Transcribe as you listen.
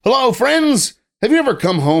Hello, friends! Have you ever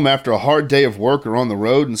come home after a hard day of work or on the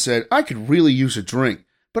road and said, I could really use a drink,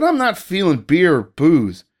 but I'm not feeling beer or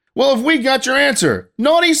booze? Well, have we got your answer?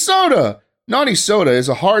 Naughty Soda! Naughty Soda is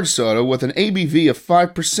a hard soda with an ABV of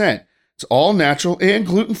 5%. It's all natural and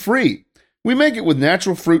gluten-free. We make it with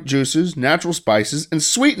natural fruit juices, natural spices, and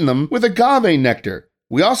sweeten them with agave nectar.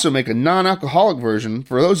 We also make a non-alcoholic version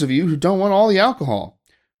for those of you who don't want all the alcohol.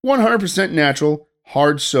 100% natural,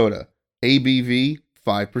 hard soda. ABV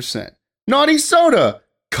 5%. Naughty Soda,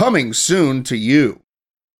 coming soon to you.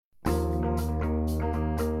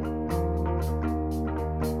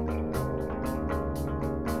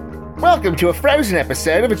 Welcome to a frozen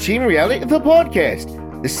episode of Achieving Reality, the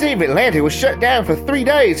podcast. The city of Atlanta was shut down for 3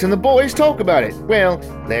 days and the boys talk about it. Well,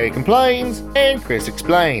 Larry complains and Chris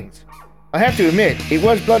explains. I have to admit, it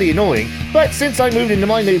was bloody annoying, but since I moved into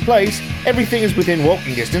my new place, everything is within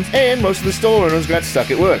walking distance and most of the store owners got stuck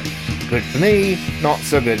at work. Good for me, not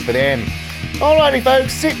so good for them. Alrighty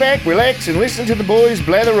folks, sit back, relax, and listen to the boys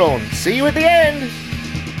blather on. See you at the end!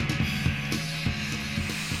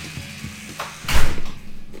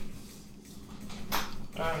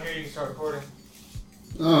 Here you can start recording.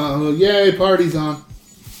 Oh, yay, party's on.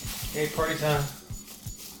 Hey, party time.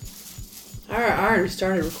 I already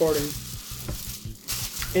started recording.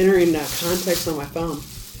 Entering context on my phone.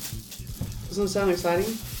 Doesn't it sound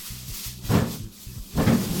exciting?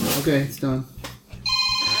 Okay, it's done.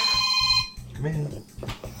 Come in.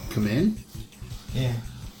 Come in? Yeah.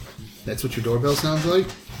 That's what your doorbell sounds like?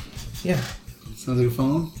 Yeah. Sounds like a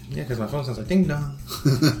phone? Yeah, because my phone sounds like ding dong.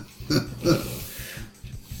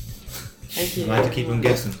 Thank you. I like to keep them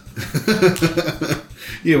guessing.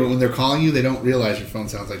 Yeah, but when they're calling you, they don't realize your phone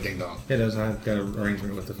sounds like ding dong. It does. I've got an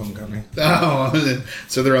arrangement with the phone company. Oh,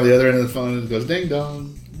 so they're on the other end of the phone and it goes ding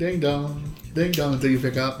dong, ding dong, ding dong until you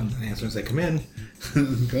pick up. And the answer is they come in.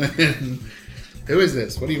 Go ahead. Who is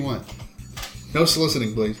this? What do you want? No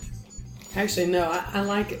soliciting, please. Actually, no. I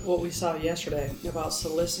like what we saw yesterday about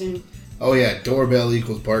soliciting. Oh yeah, doorbell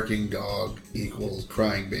equals barking dog equals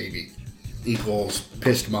crying baby equals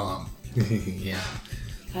pissed mom. Yeah.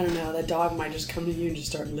 I don't know. That dog might just come to you and just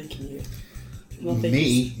start licking you. I don't think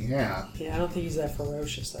Me? he's- Yeah. Yeah, I don't think he's that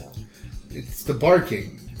ferocious though. It's the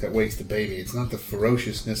barking that wakes the baby. It's not the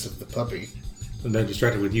ferociousness of the puppy. When they're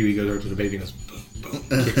distracted with you, he goes over to the baby and goes boom,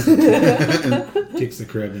 boom, kicks the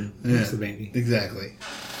crib and kicks the baby. Exactly.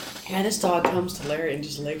 Yeah, this dog comes to Larry and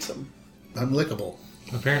just licks him. Unlickable.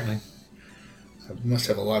 Apparently. I must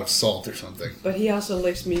have a lot of salt or something. But he also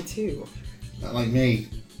licks me too. Not like me.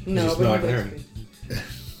 No, just but not he licks Larry. me.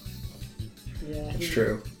 Yeah, It's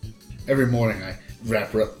true. Every morning I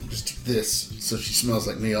wrap her up just this so she smells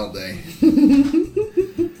like me all day.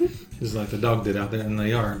 It's like the dog did out there in the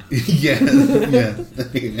yard. Yeah.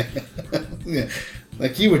 Yeah.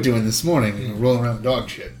 Like you were doing this morning, you know, rolling around dog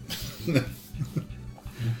shit.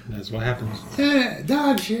 That's what happens. Yeah,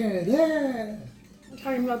 dog shit. Yeah. I'm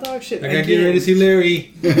talking about dog shit. I gotta get ready to see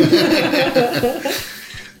Larry.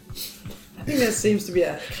 I think that seems to be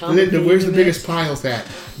a common Linda, theme where's the in biggest this. piles at?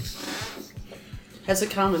 That's a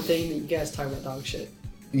common thing that you guys talk about dog shit.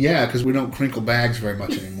 Yeah, because we don't crinkle bags very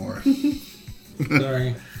much anymore.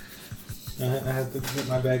 Sorry. I have to get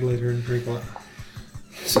my bag later and crinkle it.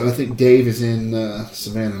 So I think Dave is in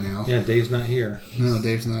Savannah now. Yeah, Dave's not here. No,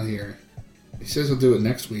 Dave's not here. He says he'll do it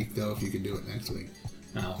next week, though, if you can do it next week.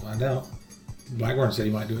 I'll find out. Blackburn said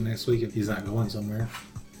he might do it next week if he's not going somewhere.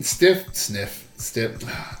 Stiff.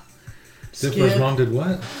 Stifler's mom did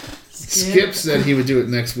what? Skip said he would do it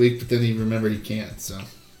next week, but then he remembered he can't, so.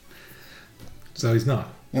 So he's not.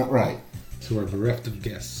 Not right. So we're bereft of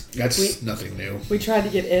guests. That's nothing new. We tried to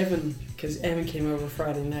get Evan, because Evan came over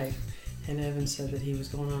Friday night, and Evan said that he was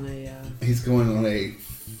going on a... He's going on a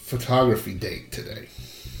photography date today.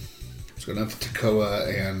 He's going up to Toccoa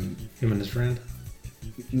and... Him and his friend?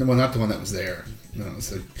 No, well, not the one that was there. No, it was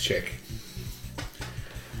the chick.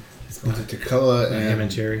 He's going to Toccoa and... Him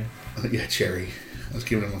and Cherry? Yeah, Cherry. I was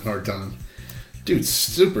giving him a hard time. Dude's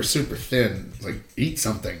super, super thin. Like, eat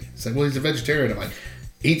something. He's like, well, he's a vegetarian. I'm like,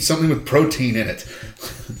 eat something with protein in it.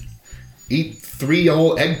 Eat 3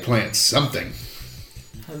 whole eggplants, something.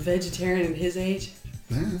 A vegetarian at his age?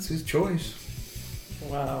 Yeah, that's his choice.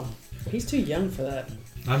 Wow. He's too young for that.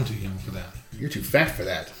 I'm too young for that. You're too fat for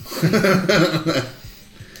that.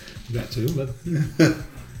 That too, but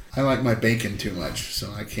I like my bacon too much, so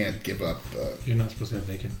I can't give up. you're not supposed to have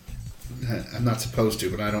bacon. I'm not supposed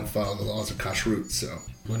to, but I don't follow the laws of kashrut, so.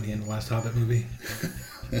 Wasn't he in the last Hobbit movie?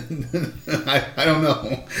 I don't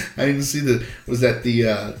know. I didn't see was that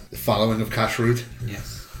the following of kashrut?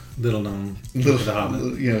 Yes. Little known. Little, The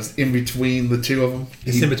Hobbit. you know, it's in between the two of them.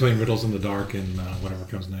 It's in between Riddles in the Dark and whatever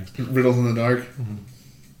comes next. Riddles in the Dark. Mm-hmm.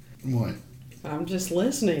 What? I'm just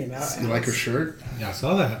listening. You like her shirt? Yeah, I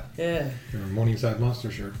saw that. Yeah. Your Morningside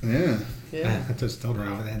Monster shirt. Yeah. Yeah. I just told her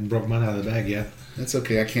I hadn't broke mine out of the bag yet. That's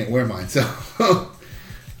okay. I can't wear mine, so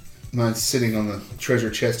mine's sitting on the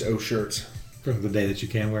treasure chest O shirts. For the day that you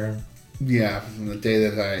can wear them. Yeah, on the day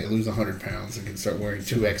that I lose 100 pounds and can start wearing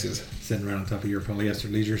 2Xs. Sitting around on top of your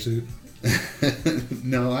polyester leisure suit.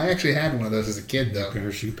 No, I actually had one of those as a kid, though.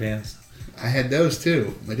 Parachute pants. I had those,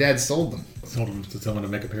 too. My dad sold them. Sold them to someone to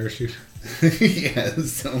make a parachute. Yeah,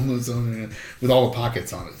 someone was on it with all the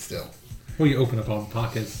pockets on it still. Well, you open up all the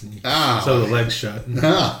pockets and you Ah. sew the legs shut.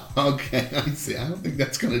 Ah, okay. I see. I don't think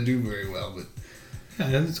that's going to do very well, but...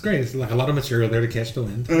 Yeah, it's great. It's like a lot of material there to catch the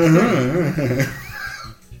wind.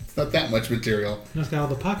 It's not that much material. It's got all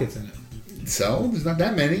the pockets in it. So, there's not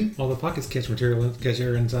that many. All the pockets catch material, catch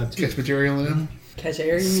air inside too. Catch material in them. Catch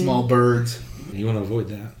air, you mean? Small birds. You want to avoid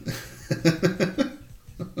that.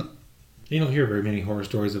 You don't hear very many horror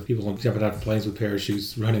stories of people jumping out of planes with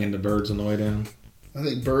parachutes, running into birds on the way down. I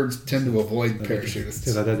think birds tend to avoid parachutists.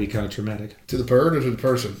 That'd be kind of traumatic. To the bird or to the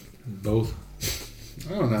person? Both.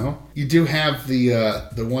 I don't know. You do have the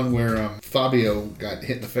one where Fabio got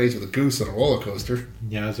hit in the face with a goose on a roller coaster.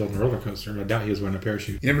 Yeah, I was on a roller coaster. I doubt he was wearing a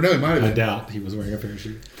parachute. You never know. He might have I been. doubt he was wearing a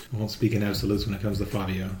parachute. I won't speak in absolutes when it comes to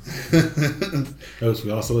Fabio. Oh, so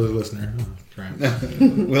we also lose a listener. Oh, crap.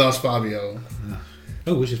 We lost Fabio.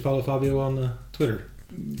 Oh, we should follow Fabio on Twitter.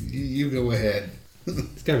 You go ahead.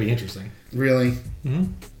 It's got to be interesting. Really? Mm-hmm.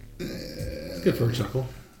 It's good for a chuckle.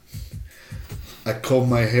 I combed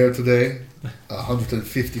my hair today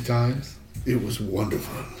 150 times. It was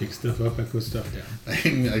wonderful. Pick stuff up, I put stuff down.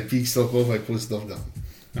 I pick stuff up, I put stuff down.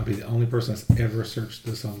 I'll be the only person that's ever searched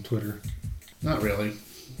this on Twitter. Not really.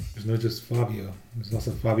 There's no just Fabio. There's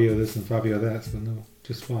also Fabio this and Fabio that, but no,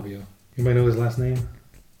 just Fabio. Anybody know his last name?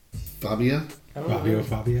 Fabia? I don't Fabio know.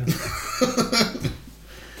 Fabia.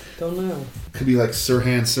 Don't know. Could be like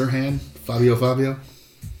Sirhan. Fabio.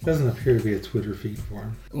 Doesn't appear to be a Twitter feed for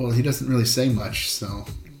him. Well, he doesn't really say much, so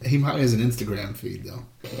he might has an Instagram feed though,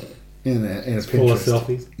 and a Pinterest. Full of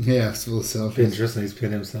selfies. Yeah, it's full of selfies. Pinterest, and he's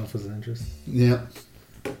pinned himself as an interest. Yeah.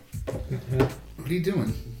 Yeah. What are you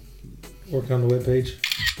doing? Working on the webpage.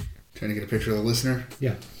 Trying to get a picture of the listener.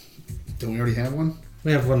 Yeah. Don't we already have one?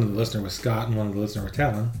 We have one of the listener with Scott and one of the listener with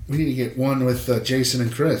Talon. We need to get one with Jason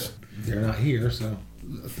and Chris. They're not here, so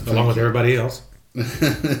along with everybody else. No,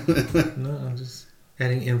 I'm just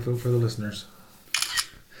adding info for the listeners.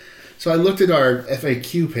 So I looked at our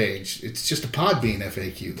FAQ page. It's just a Podbean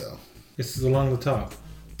FAQ though. This is along the top.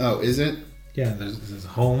 Oh, is it? Yeah, there's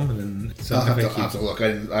home and then some I'll FAQ. have to look.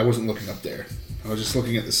 I wasn't looking up there. I was just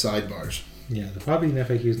looking at the sidebars. Yeah, the Podbean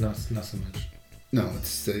FAQ is not so much. No,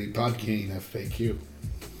 it's the Podbean FAQ.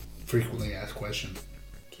 Frequently asked question.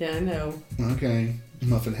 Yeah, I know. Okay,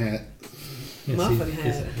 muffin hat. Yeah, Muffin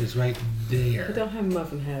hat. It's right I there. don't have a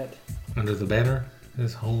muffin hat. Under the banner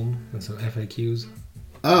is home and some FAQs.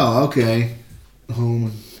 Oh, okay. Home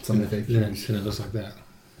and some And FAQs. it looks like that.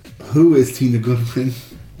 Who is Tina Goodwin?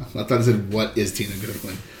 I thought it said, what is Tina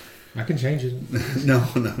Goodwin? I can change it. No.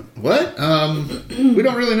 What? We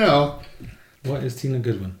don't really know. What is Tina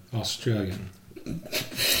Goodwin? Australian.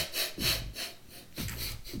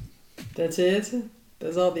 That's it?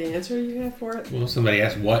 That's all the answer you have for it? Well, if somebody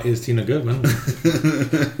asks, what is Tina Goodwin?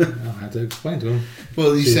 I'll have to explain to them.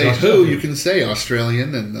 Well, you She's say who, Australian. you can say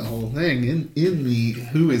Australian and the whole thing. In the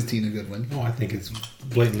who is Tina Goodwin? Oh, I think it's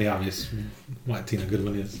blatantly obvious what Tina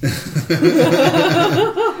Goodwin is.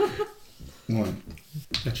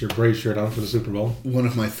 Got your Brave shirt on for the Super Bowl. One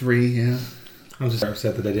of my three, yeah. I'm just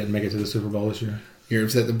upset that they didn't make it to the Super Bowl this year. You're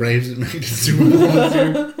upset the Braves didn't make it to the Super Bowl this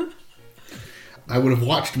year? I would have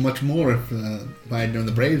watched much more if I had known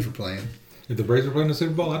the Braves were playing. If the Braves were playing the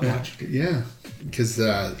Super Bowl, I'd watch. Yeah, because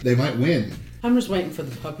they might win. I'm just waiting for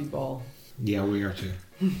the puppy ball. Yeah, we are too.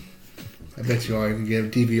 I bet you are. You can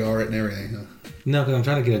get DVR it and everything, huh? No, because I'm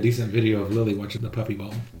trying to get a decent video of Lily watching the puppy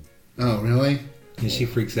ball. Oh, really? And she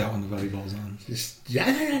freaks out when the puppy ball's on. Just oh,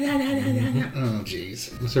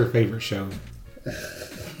 jeez. What's her favorite show?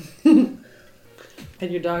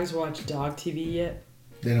 Had your dogs watched dog TV yet?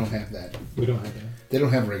 They don't have that. We don't have that. They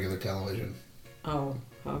don't have regular television. Oh,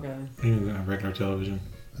 okay. We don't have regular television.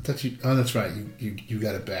 I thought you. Oh, that's right. You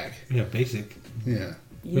got it back. We have basic. Yeah.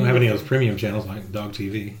 We don't have any of those premium channels like Dog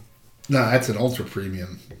TV. No, that's an ultra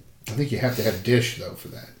premium. I think you have to have Dish though for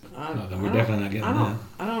that. No, then we're definitely not getting that.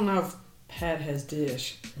 I don't know if Pat has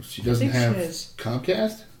Dish. She doesn't I think have she has.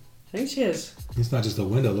 Comcast. I think she is. It's not just a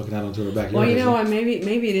window looking out onto her backyard. Well, you is know it? what? Maybe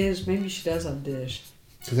it is. Maybe she does have Dish.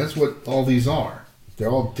 Because that's what all these are. They're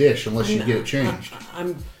all Dish unless you get it changed.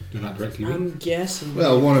 They're not DirecTV. I'm guessing.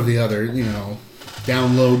 Well, one of the other,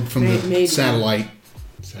 download from the Maybe. satellite.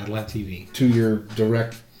 Satellite TV. to your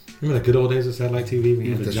direct. Remember the good old days of satellite TV?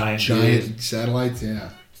 We had the giant satellites. Yeah.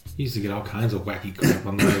 You used to get all kinds of wacky crap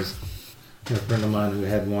on those. I had a friend of mine who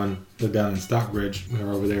had one, lived down in Stockbridge. We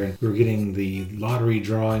were over there, and we were getting the lottery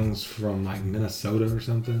drawings from like Minnesota or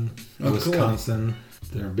something, Wisconsin.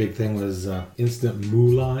 Cool. Their big thing was Instant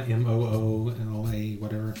Moolah, MOOLA,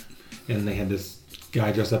 whatever. And they had this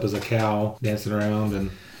guy dressed up as a cow dancing around.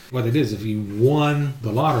 And what they did is, if you won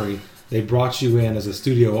the lottery, they brought you in as a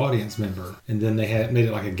studio audience member, and then they had made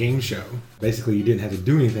it like a game show. Basically, you didn't have to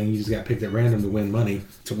do anything. You just got picked at random to win money.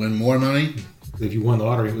 To win more money? If you won the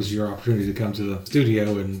lottery, it was your opportunity to come to the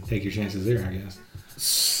studio and take your chances there, I guess.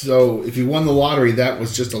 So if you won the lottery, that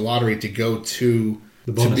was just a lottery to go to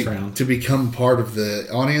the bonus round. To become part of the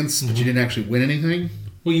audience, but you didn't actually win anything?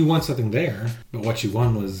 Well, you won something there, but what you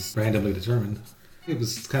won was randomly determined. It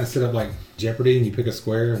was kind of set up like Jeopardy, and you pick a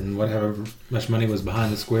square, and whatever much money was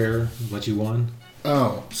behind the square, what you won.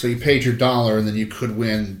 Oh, so you paid your $1, and then you could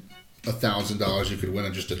win $1,000. You could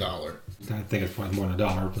win just $1. I think it's probably more than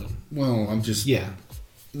 $1, but well, I'm just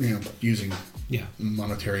using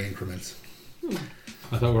monetary increments.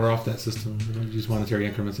 I thought we were off that system. We don't use monetary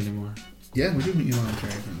increments anymore. Yeah, we do use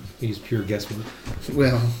monetary increments. We use pure guesswork.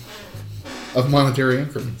 Well, of monetary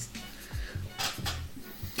increments.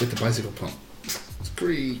 Get the bicycle pump.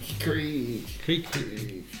 Creak, creak, creak,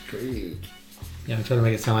 creak, creak. Yeah, I'm trying to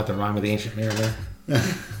make it sound like the rhyme of the ancient mariner.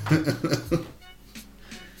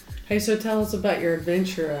 Hey, so tell us about your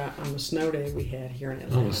adventure on the snow day we had here in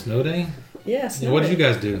Atlanta. Oh, a snow day? Yes. Yeah, what did you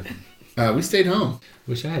guys do? We stayed home.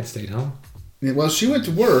 Wish I had stayed home. Yeah, well, she went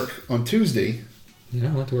to work on Tuesday.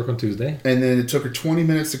 Yeah, I went to work on Tuesday. And then it took her 20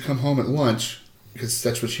 minutes to come home at lunch, because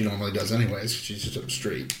that's what she normally does anyways. She's just up the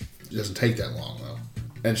street. It doesn't take that long, though.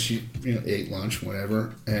 And she, ate lunch,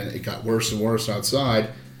 whatever, and it got worse and worse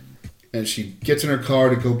outside. And she gets in her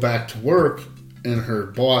car to go back to work, and her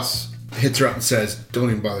boss hits her up and says,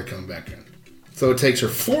 "Don't even bother coming back in." So it takes her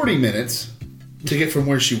 40 minutes to get from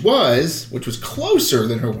where she was, which was closer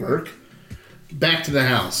than her work, back to the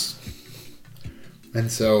house.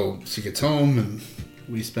 And so she gets home, and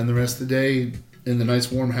we spend the rest of the day in the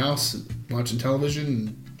nice warm house, watching television,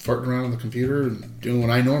 and farting around on the computer, and doing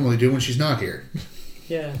what I normally do when she's not here.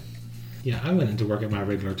 Yeah. Yeah, I went into work at my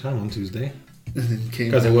regular time on Tuesday. And then came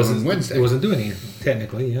because it wasn't on Wednesday. It wasn't doing anything,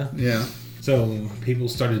 technically, yeah. Yeah. So people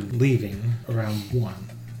started leaving around 1.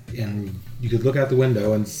 And you could look out the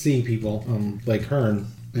window and see people on Lake Hearn.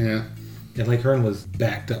 Yeah. And Lake Hearn was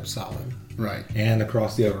backed up solid. Right. And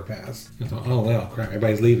across the overpass. I thought, oh, well, crap,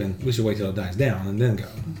 everybody's leaving. We should wait till it dies down and then go.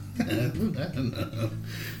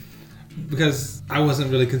 Because I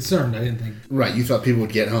wasn't really concerned. I didn't think... Right, you thought people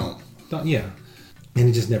would get home. Yeah. And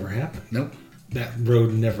it just never happened. Nope. That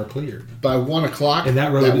road never cleared. By 1 o'clock, and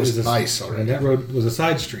that road was ice already. And that road was a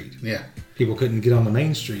side street. Yeah. People couldn't get on the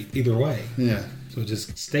main street either way. Yeah. So it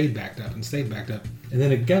just stayed backed up and stayed backed up. And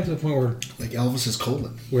then it got to the point where... Like Elvis's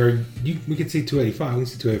colon. Where we could see 285. We could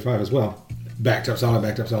see 285 as well. Backed up solid,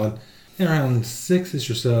 backed up solid. And around 6-ish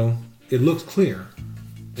or so, it looked clear.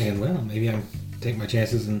 And, well, maybe I can take my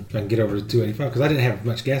chances and if I can get over to 285. Because I didn't have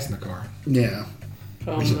much gas in the car. Yeah.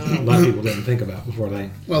 Which a lot of people didn't think about before they...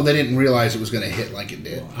 Well, they didn't realize it was going to hit like it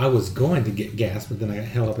did. Well, I was going to get gas, but then I got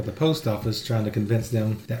held up at the post office trying to convince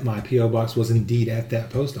them that my P.O. box was indeed at that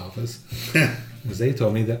post office. Because they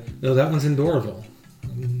told me that, no, that one's in Doraville.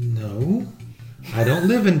 No, I don't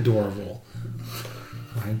live in Doraville.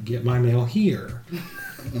 I get my mail here.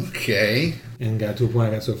 Okay. And got to a point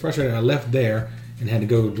I got so frustrated I left there and had to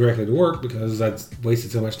go directly to work because I'd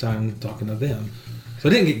wasted so much time talking to them. So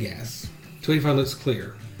I didn't get gas. 285 looks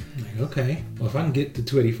clear. I'm like, okay, well, if I can get to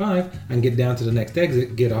 285, I can get down to the next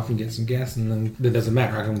exit, get off and get some gas, and then it doesn't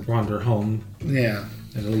matter. I can wander home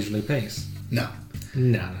at a leisurely pace. No.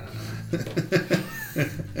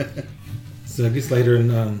 So it gets later,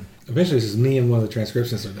 and eventually it's just me and one of the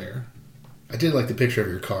transcriptionists are there. I did like the picture of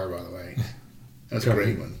your car, by the way. That's a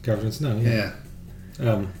great one. Covered in snow, yeah.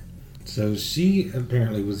 So she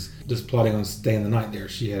apparently was just plotting on staying the night there.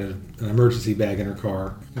 She had an emergency bag in her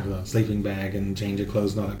car with a sleeping bag and change of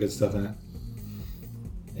clothes and all that good stuff in it.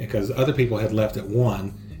 Because other people had left at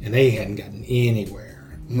 1 and they hadn't gotten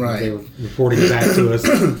anywhere. Right. They were reporting back to us.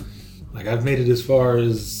 Like, I've made it as far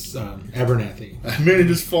as Abernathy. I made it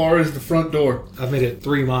as far as the front door. I've made it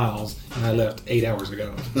 3 miles and I left 8 hours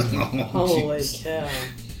ago. Holy cow.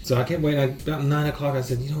 So I kept waiting. About 9 o'clock, I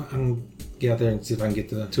said, you know what, I'm going to get out there and see if I can get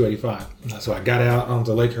to 285. So I got out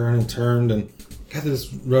onto Lake Hearn and turned and got to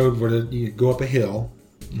this road where you go up a hill,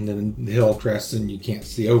 and then the hill crests and you can't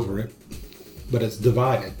see over it, but it's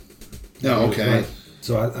divided. Oh, okay. Right.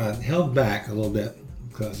 So I held back a little bit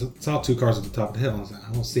because I saw 2 cars at the top of the hill. I was like,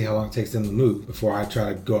 I want to see how long it takes them to move before I try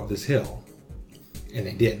to go up this hill. And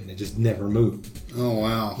they didn't. They just never moved. Oh,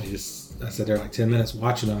 wow. I sat there like 10 minutes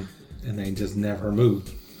watching them, and they just never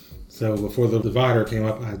moved. So before the divider came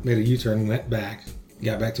up, I made a U-turn and went back,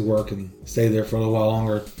 got back to work, and stayed there for a little while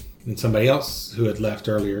longer. And somebody else who had left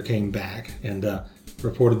earlier came back and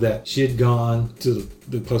reported that she had gone to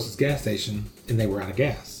the closest gas station, and they were out of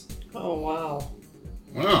gas. Oh, wow.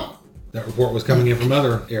 Wow. That report was coming in from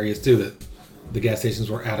other areas too, that the gas stations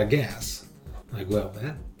were out of gas. Like, well,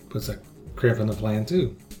 that puts a crimp in the plan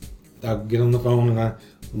too. I get on the phone and I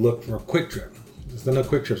look for a Quick Trip. Because I know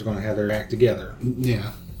Quick Trip's going to have their act together.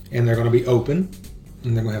 Yeah. And they're going to be open,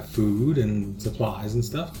 and they're going to have food and supplies and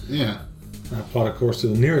stuff. Yeah. I plotted a course to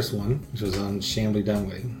the nearest one, which was on Chambly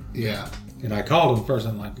Dunwoody. Yeah. And I called them first.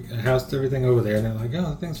 I'm like, how's everything over there? And they're like,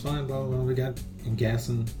 oh, everything's fine, blah, blah, blah. We got gas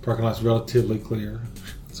and parking lot's relatively clear.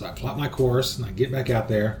 So I plot my course, and I get back out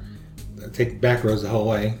there. I take back roads the whole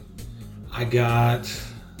way. I got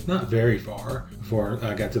not very far before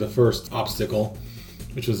I got to the first obstacle,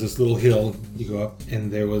 which was this little hill you go up,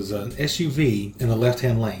 and there was an SUV in the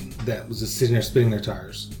left-hand lane that was just sitting there spinning their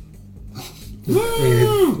tires. I mean,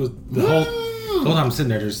 it was the whole time I'm sitting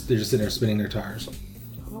there, they're just sitting there spinning their tires.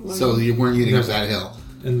 So you weren't getting up that hill.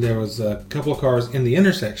 And there was a couple of cars in the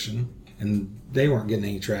intersection, and they weren't getting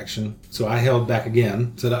any traction. So I held back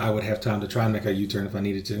again so that I would have time to try and make a U-turn if I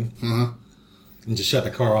needed to. Uh-huh. And just shut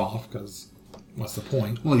the car off, because what's the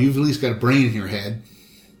point? Well, you've at least got a brain in your head.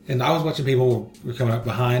 And I was watching people were coming up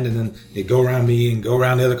behind, and then they'd go around me and go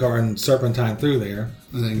around the other car and serpentine through there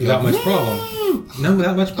without much problem. No,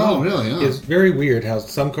 without much problem. Oh, really? Yeah. It's very weird how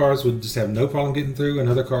some cars would just have no problem getting through, and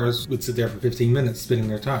other cars would sit there for 15 minutes spinning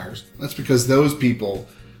their tires. That's because those people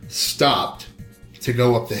stopped to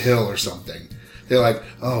go up the hill or something. They're like,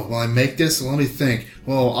 oh, well, I make this? Let me think.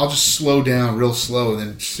 Well, I'll just slow down real slow and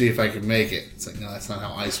then see if I can make it. It's like, no, that's not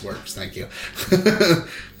how ice works. Thank you.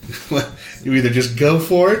 You either just go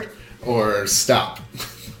for it or stop.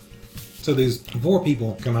 So these 4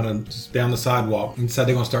 people come out and just down the sidewalk and decide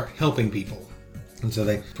they're going to start helping people. And so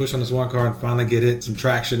they push on this one car and finally get it some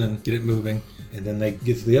traction and get it moving. And then they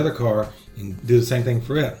get to the other car and do the same thing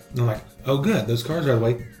for it. And I'm like, oh, good. Those cars are out of the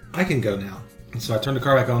way. I can go now. And so I turn the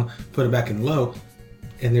car back on, put it back in low,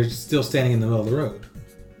 and they're still standing in the middle of the road.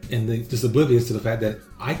 And they're just oblivious to the fact that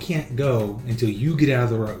I can't go until you get out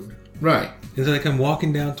of the road. Right. And so they come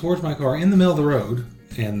walking down towards my car in the middle of the road,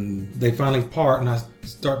 and they finally part, and I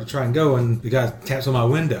start to try and go, and the guy taps on my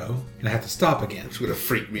window, and I have to stop again. Which would have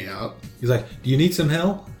freaked me out. He's like, do you need some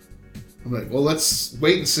help? I'm like, well, let's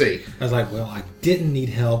wait and see. I was like, well, I didn't need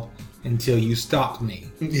help until you stopped me.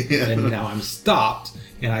 Yeah. And now I'm stopped,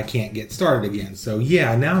 and I can't get started again. So,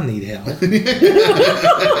 yeah, now I need help.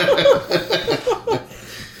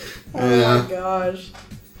 Oh, my gosh.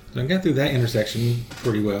 So I got through that intersection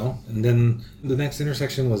pretty well. And then the next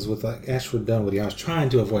intersection was with Ashford Dunwoody. I was trying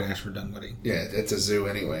to avoid Ashford Dunwoody. Yeah, it's a zoo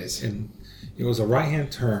anyways. And it was a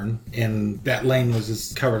right-hand turn, and that lane was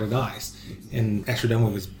just covered in ice. And Ashford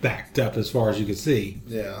Dunwoody was backed up as far as you could see.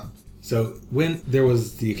 Yeah. So when there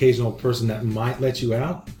was the occasional person that might let you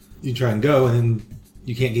out, you try and go, and then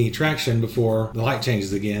you can't get any traction before the light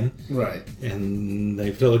changes again. Right. And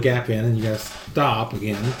they fill a gap in, and you got to stop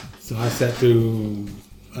again. So I sat through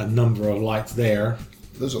a number of lights there.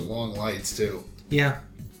 Those are long lights, too. Yeah.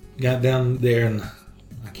 Got down there, and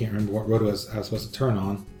I can't remember what road I was supposed to turn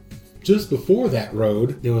on. Just before that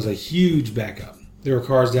road, there was a huge backup. There were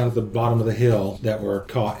cars down at the bottom of the hill that were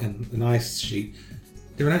caught in an ice sheet.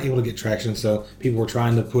 They were not able to get traction, so people were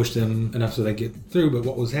trying to push them enough so they get through. But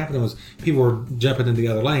what was happening was people were jumping into the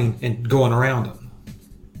other lane and going around them.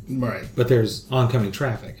 Right. But there's oncoming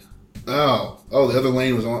traffic. Oh, the other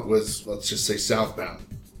lane was let's just say southbound.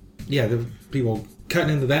 Yeah, there were people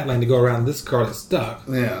cutting into that lane to go around this car that's stuck.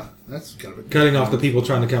 Yeah, that's kind of a Cutting off the people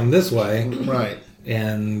trying to come this way. Right.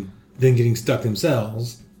 And then getting stuck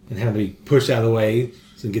themselves and having to be pushed out of the way.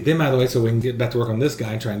 So get them out of the way so we can get back to work on this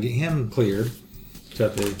guy and try and get him cleared. So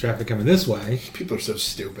that the traffic coming this way. People are so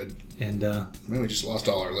stupid. And we just lost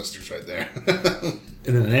all our listeners right there.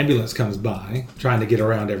 and then an ambulance comes by trying to get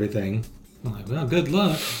around everything. I'm like, well, good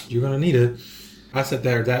luck. You're going to need it. I sat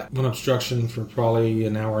there at that one obstruction for probably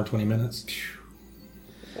an hour and 20 minutes.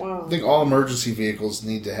 Wow. I think all emergency vehicles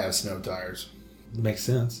need to have snow tires. It makes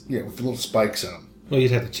sense. Yeah, with the little spikes in them. Well,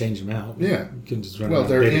 you'd have to change them out. Yeah. You couldn't just run Well, around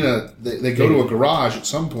they're day-to-day. they go to a garage at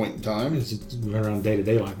some point in time. It's just run around day to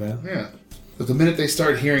day like that. Yeah. But the minute they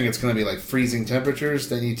start hearing it's going to be like freezing temperatures,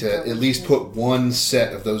 they need to at least put one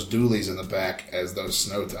set of those dualies in the back as those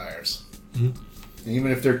snow tires. Mm-hmm.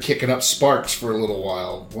 Even if they're kicking up sparks for a little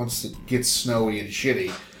while, once it gets snowy and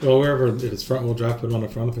shitty. Well, wherever, if it's front wheel drive, put them on the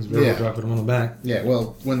front. If it's rear wheel drive, put them on the back. Yeah,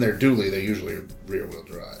 well, when they're dually, they usually are rear wheel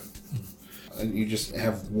drive. And you just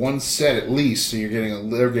have one set at least, so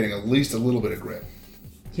they're getting at least a little bit of grip.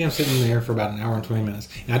 See, I'm sitting there for about an hour and 20 minutes.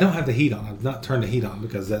 And I don't have the heat on. I've not turned the heat on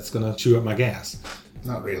because that's going to chew up my gas.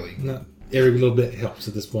 Not really. Not every little bit helps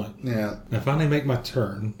at this point. Yeah. I finally make my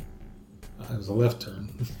turn. It was a left turn.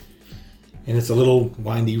 And it's a little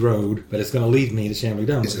windy road, but it's going to lead me to Chambly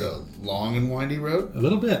Dunwoody. Is it a long and windy road? A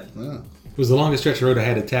little bit. Oh. It was the longest stretch of road I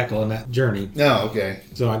had to tackle in that journey. Oh, okay.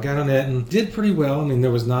 So I got on that and did pretty well. I mean,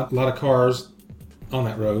 there was not a lot of cars on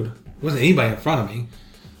that road. There wasn't anybody in front of me.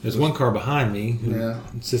 There's one car behind me who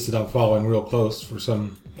insisted on following real close for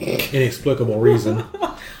some inexplicable reason.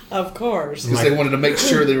 Of course. Because they wanted to make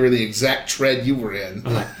sure they were the exact tread you were in.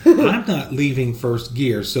 I'm like, I'm not leaving first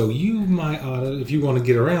gear, so you might ought to, if you want to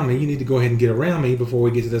get around me, you need to go ahead and get around me before we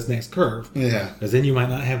get to this next curve. Yeah. Because then you might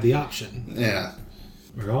not have the option. Yeah.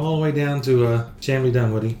 We're all the way down to Chambly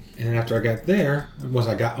Dunwoody, and after I got there, once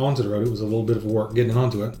I got onto the road, it was a little bit of work getting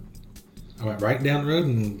onto it. I went right down the road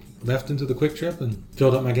and left into the Quick Trip and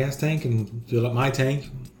filled up my gas tank and filled up my tank,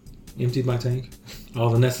 emptied my tank. All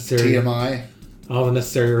the necessary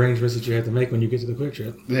arrangements that you have to make when you get to the Quick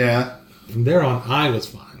Trip. Yeah. From there on, I was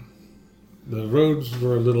fine. The roads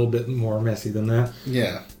were a little bit more messy than that.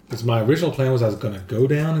 Yeah. Because my original plan was I was going to go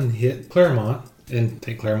down and hit Claremont and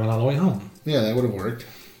take Claremont all the way home. Yeah, that would have worked.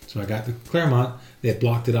 So I got to Claremont. They had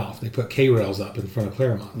blocked it off. They put K-rails up in front of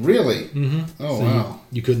Claremont. Really? Mm-hmm. Oh, so wow.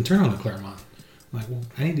 You couldn't turn on to Claremont. I'm like, well,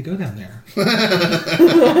 I need to go down there.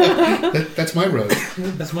 That's my road.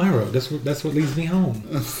 That's my road. That's what leads me home.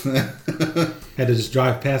 Had to just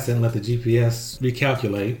drive past it and let the GPS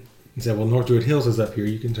recalculate and say, well, North Druid Hills is up here.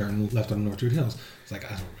 You can turn left on North Druid Hills. It's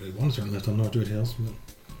like, I don't really want to turn left on North Druid Hills.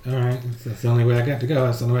 But, all right, that's the only way I got to go.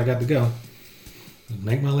 That's the only way I got to go.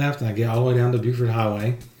 Make my left and I get all the way down to Buford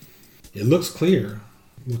Highway. It looks clear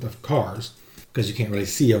with the cars because you can't really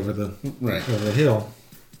see over the hill.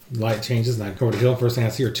 The light changes and I go over the hill. First thing I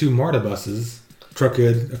see are two MARTA buses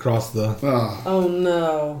crooked across the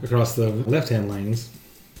across the left-hand lanes.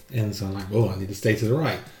 And so I'm like, well, I need to stay to the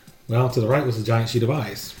right. Well, to the right was a giant sheet of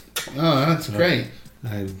ice. Oh, that's great.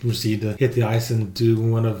 I proceeded to hit the ice and do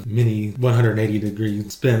one of many 180-degree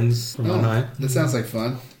spins from my night. That sounds like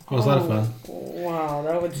fun. It was a lot of fun. Wow,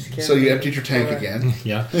 that would scare me. So you emptied your tank again.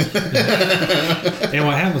 Yeah. And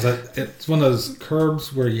what happened was it's one of those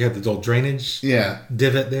curbs where you have the little drainage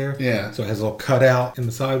divot there. Yeah. So it has a little cutout in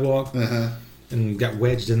the sidewalk. Uh-huh. And got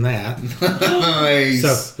wedged in that. Nice.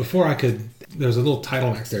 So before I could, there was a little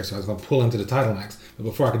Tidal Max there, so I was going to pull into the Tidal Max. But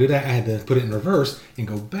before I could do that, I had to put it in reverse and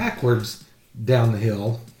go backwards down the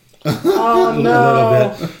hill. Oh, a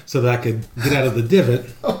little bit, so that I could get out of the divot.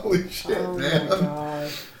 Holy shit, man. Oh, my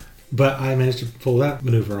gosh. But I managed to pull that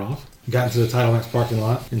maneuver off. Got into the Tidal Max parking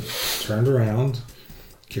lot and turned around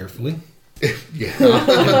carefully. Yeah.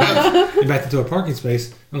 And back into a parking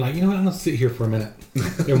space. I'm like, you know what? I'm going to sit here for a minute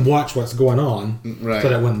and watch what's going on. Right. So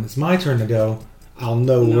that when it's my turn to go, I'll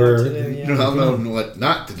know I'll know what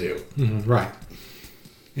not to do. Mm-hmm, right.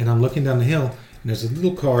 And I'm looking down the hill, and there's a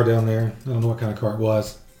little car down there. I don't know what kind of car it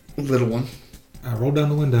was. Little one. I rolled down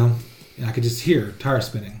the window, and I could just hear tires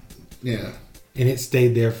spinning. Yeah. And it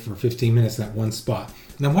stayed there for 15 minutes in that one spot.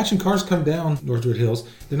 And I'm watching cars come down North Druid Hills.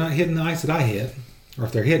 They're not hitting the ice that I hit. Or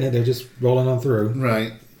if they're hitting it, they're just rolling on through.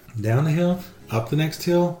 Right. Down the hill, up the next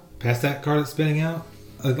hill, past that car that's spinning out.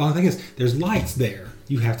 The only thing is, there's lights there.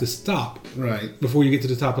 You have to stop before you get to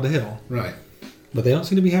the top of the hill. Right. But they don't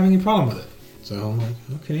seem to be having any problem with it. So I'm like,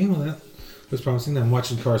 okay, well, that was promising. I'm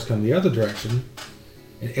watching cars come the other direction.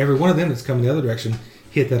 And every one of them that's coming the other direction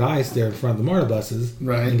hit that ice there in front of the MARTA buses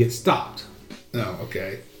and get stopped. Oh,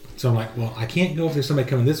 okay. So I'm like, well, I can't go if there's somebody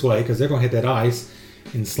coming this way because they're going to hit that ice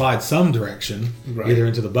and slide some direction, either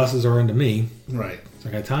into the buses or into me. Right. So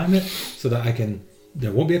I got to time it so that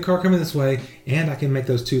there won't be a car coming this way, and I can make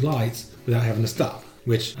those two lights without having to stop.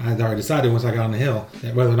 Which I had already decided once I got on the hill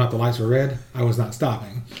that whether or not the lights were red, I was not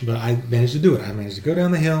stopping. But I managed to do it. I managed to go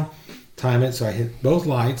down the hill, time it so I hit both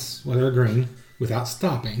lights, whether they're green, without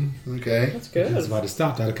stopping. Okay. That's good. Because if I'd have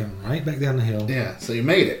stopped, I'd have come right back down the hill. Yeah, so you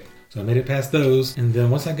made it. So I made it past those, and then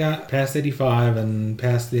once I got past 85 and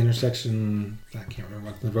past the intersection, I can't remember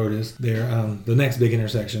what the road is, there, the next big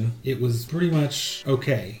intersection, it was pretty much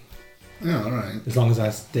okay. Oh, all right. As long as I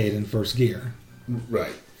stayed in first gear.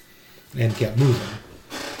 Right. And kept moving.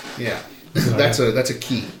 Yeah. So that's a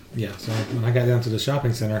key. Yeah, so when I got down to the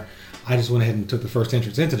shopping center, I just went ahead and took the first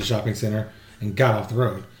entrance into the shopping center and got off the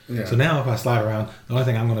road. Yeah. So now if I slide around, the only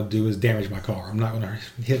thing I'm going to do is damage my car. I'm not going to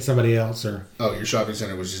hit somebody else or... Oh, your shopping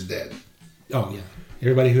center was just dead. Oh, yeah.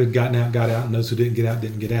 Everybody who had gotten out, got out, and those who didn't get out,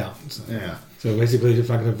 didn't get out. So, Yeah. so basically, if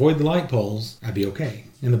I could avoid the light poles, I'd be okay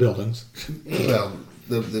in the buildings. Well,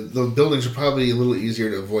 the buildings are probably a little easier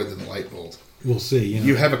to avoid than the light poles. We'll see. You know.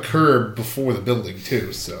 You have a curb before the building,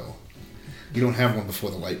 too, so you don't have one before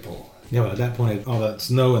the light pole. Yeah, but at that point, all that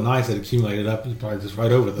snow and ice had accumulated up, and probably just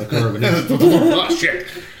right over the curb. And Oh, shit.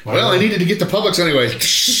 Well, I needed to get to Publix anyway.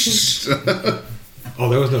 oh,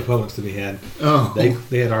 there was no Publix to be had. Oh.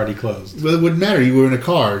 They had already closed. Well, it wouldn't matter. You were in a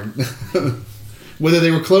car. Whether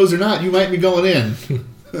they were closed or not, you might be going in.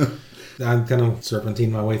 I kind of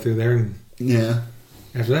serpentined my way through there, and Yeah.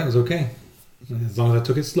 after that, it was okay. As long as I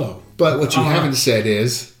took it slow. But what you haven't said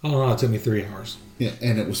is... Oh, no, it took me 3 hours. Yeah,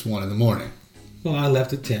 and it was 1 a.m. Well, I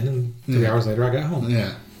left at 10, and 3 hours later, I got home.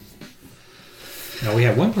 Yeah. Now, we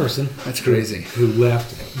had one person That's crazy. who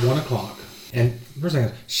left at 1 o'clock. And first thing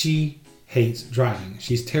is, she hates driving.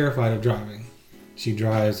 She's terrified of driving. She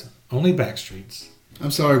drives only back streets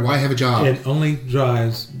I'm sorry, why have a job? and only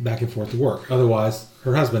drives back and forth to work. Otherwise,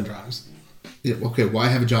 her husband drives. Yeah, okay, why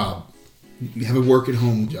have a job? You have a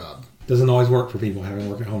work-at-home job. Doesn't always work for people having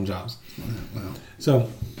work-at-home jobs. Well, So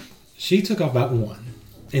she took off about 1,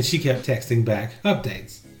 and she kept texting back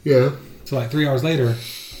updates. yeah. So like 3 hours later,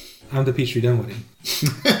 I'm to Peachtree Dunwoody.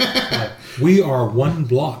 Like, we are 1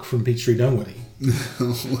 block from Peachtree Dunwoody.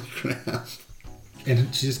 Holy crap.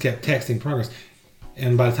 And she just kept texting progress.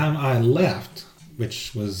 And by the time I left,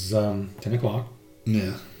 which was 10 o'clock,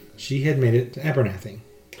 Yeah. she had made it to Abernathy,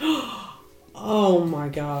 Oh my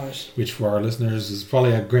gosh. which for our listeners is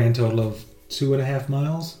probably a grand total of 2.5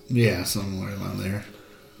 miles. Yeah, somewhere around there.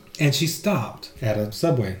 And she stopped at a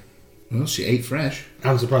Subway. Well, she ate fresh.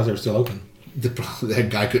 I'm surprised they were still open. That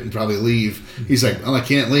guy couldn't probably leave. He's like, well, I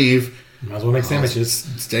can't leave. Might as well make sandwiches.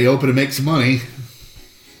 Stay open and make some money.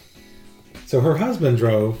 So her husband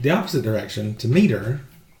drove the opposite direction to meet her,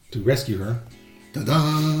 to rescue her,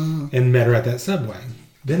 Da-da. and met her at that Subway.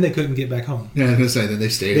 Then they couldn't get back home. Yeah, I was going to say that they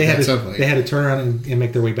stayed They at had, that to, Subway. they had to turn around and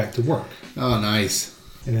make their way back to work. Oh, nice.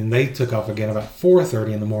 And then they took off again about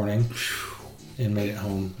 4:30 in the morning and made it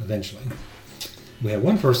home eventually. We had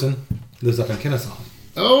one person who lives up in Kennesaw.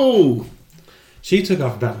 Oh! She took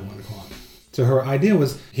off about 1 o'clock. So her idea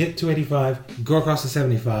was hit 285, go across the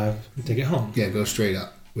 75, and take it home. Yeah, go straight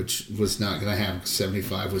up, which was not going to happen because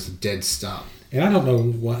 75 was a dead stop. And I don't know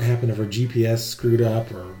what happened if her GPS screwed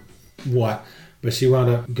up or what, but she wound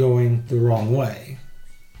up going the wrong way.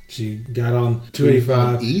 She got on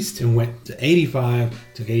 285 east and went to 85,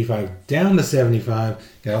 took 85 down to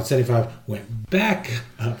 75, got on 75, went back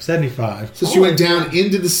up 75. So she went down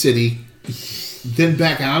into the city, then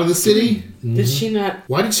back out of the city? Did she not?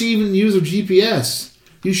 Why did she even use her GPS?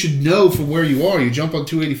 You should know from where you are. You jump on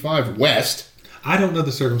 285 west. I don't know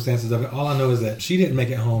the circumstances of it. All I know is that she didn't make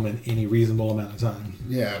it home in any reasonable amount of time.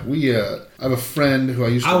 Yeah, I have a friend who I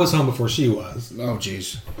used to... I was home before she was. Oh,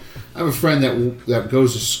 jeez. I have a friend that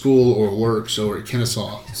goes to school or works over at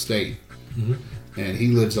Kennesaw State, and he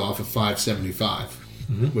lives off of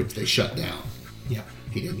 575, which they shut down. Yeah.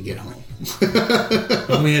 He didn't get home.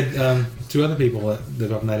 And we had 2 other people that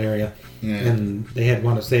live up in that area, Yeah. and they had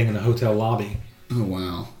wound up staying in a hotel lobby Oh,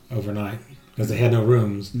 wow. overnight because they had no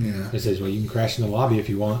rooms. Yeah. They said, well, you can crash in the lobby if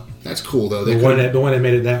you want. That's cool, though. The They one, couldn't- that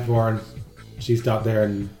made it that far, and she stopped there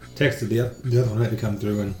and texted the other one had to come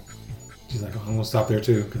through, and she's like, oh, I'm going to stop there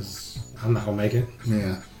too because I'm not going to make it.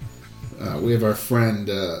 Yeah. We have our friend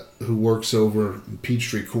who works over in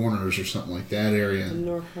Peachtree Corners or something like that area. In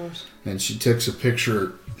Norcross. And she takes a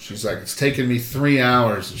picture. She's like, it's taken me 3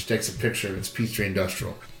 hours. And she takes a picture of it's Peachtree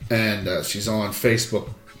Industrial. And she's on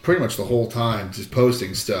Facebook pretty much the whole time, just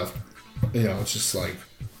posting stuff. You know, it's just like,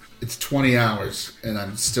 it's 20 hours and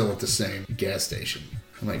I'm still at the same gas station.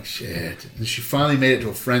 I'm like, shit. And she finally made it to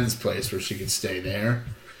a friend's place where she could stay there.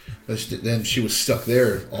 But then she was stuck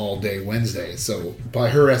there all day Wednesday. So by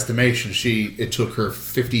her estimation, it took her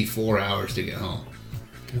 54 hours to get home.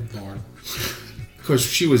 Good Lord. Of course,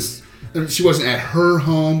 she wasn't at her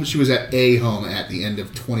home. She was at a home at the end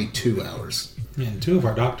of 22 hours. Yeah, and 2 of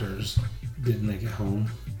our doctors didn't make it home.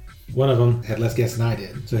 One of them had less gas than I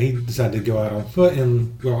did. So he decided to go out on foot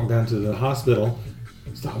and walk down to the hospital,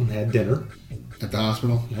 stopped and had dinner. At the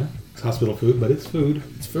hospital? Yeah, it's hospital food, but it's food.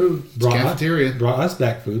 It's food. It's cafeteria. Brought us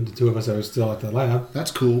back food, the 2 of us that were still at the lab, That's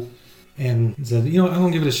cool. and said, I'm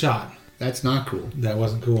going to give it a shot. That's not cool. That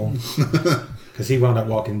wasn't cool. Because he wound up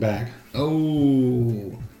walking back.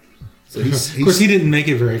 Oh. So he's Of course, he didn't make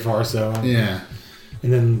it very far, so... Yeah.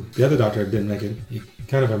 And then the other doctor didn't make it. He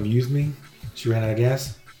kind of amused me. She ran out of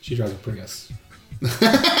gas. She drives a Prius.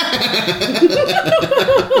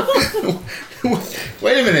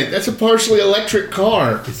 Wait a minute. That's a partially electric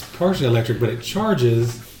car. It's partially electric, but it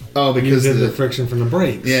charges Oh, because using the friction from the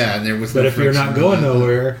brakes. Yeah, and there was. But no if you're not friction. going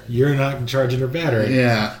nowhere, you're not charging your battery.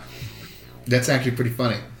 Yeah, that's actually pretty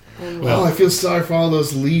funny. Well- I feel sorry for all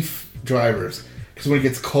those Leaf drivers because when it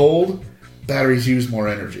gets cold, batteries use more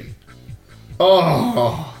energy.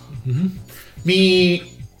 Oh, me.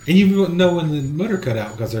 And you wouldn't know when the motor cut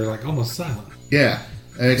out because they're like almost silent. Yeah,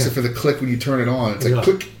 and except for the click when you turn it on, it's You're like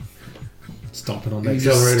like, click. Stomping on the You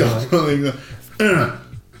just accelerator. stop Like, rolling.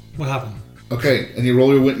 what happened? Okay, and you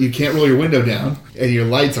roll you can't roll your window down, and your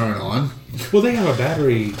lights aren't on. Well, they have a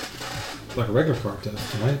battery like a regular car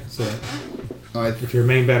does, right? So I if your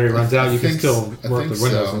main battery runs out, you can still work the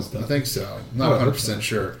windows so. and stuff. I think so. I'm not Oh, I hope 100%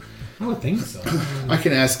 sure. I would think so. I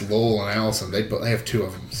can ask Lowell and Allison. They have two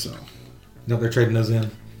of them. So No, they're trading those in.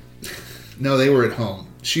 no, they were at home.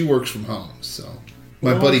 She works from home. So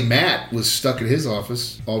my Well- buddy Matt was stuck at his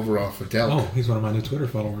office over off of Delk. Oh, he's one of my new Twitter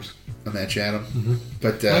followers. Matt Chatham.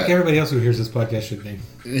 But Like everybody else who hears this podcast should be.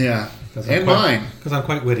 yeah, and mine. Because I'm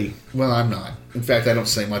quite witty. Well, I'm not. In fact, I don't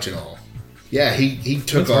say much at all. Yeah, he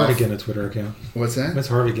took It's hard off. to get a Twitter account. What's that? It's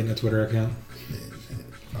hard to get a Twitter account.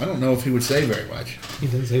 I don't know if he would say very much. He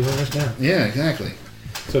didn't say very much now. Yeah, exactly.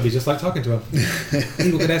 So it'd be just like talking to him.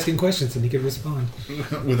 People could ask him questions and he could respond.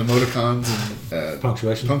 With emoticons and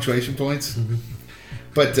Punctuation. points.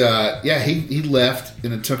 But yeah, he left,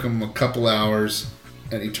 and it took him a couple hours,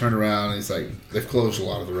 and he turned around and he's like, "They've closed a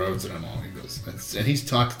lot of the roads that I'm on." He goes, and he's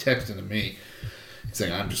texting to me. He's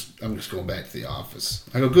saying, "I'm just going back to the office."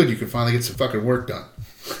 I go, "Good, you can finally get some fucking work done."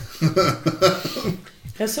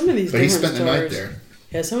 Yeah, some of these But he different spent the night stores. there.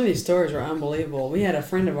 Yeah, some of these stores are unbelievable. We had a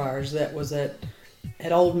friend of ours that was at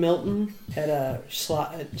Old Milton at a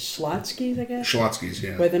Schlotsky's, I guess, Schlotsky's,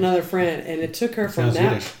 yeah. with another friend, and it took her from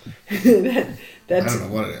Sounds that I that's don't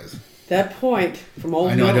know what it is. that point from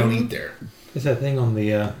Old I know Milton. I don't eat there. It's that thing on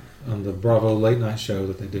the Bravo late night show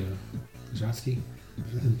that they do. Jotsky?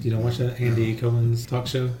 You don't watch that? Andy Cohen's talk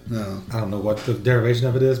show? No. I don't know what the derivation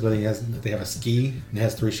of it is, but they have a ski and it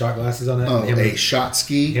has 3 shot glasses on it. Oh, him, a shot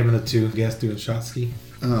ski? him and the 2 guests do a shot ski.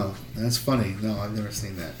 Oh, that's funny. No, I've never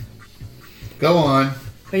seen that. Go on.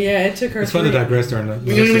 But yeah, it took her. It's fun to digress during the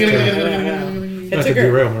It Not to took her.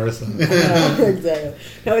 derail Marissa. Exactly.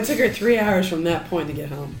 No, it took her 3 hours from that point to get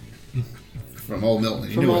home. From Old Milton.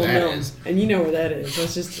 You From know Old where that Milton, is. and you know where that is.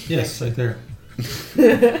 It's just Yes, right there.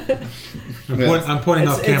 I'm pointing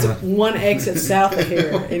off camera. It's one exit south of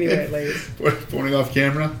here. Anyway, ladies. Pointing off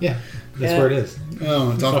camera? Yeah, that's Yeah. where it is.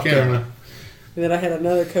 Oh, it's off camera. And then I had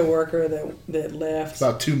another coworker that left. It's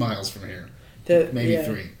about 2 miles from here. That, maybe yeah,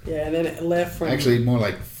 3. Yeah, and then it left from Actually, more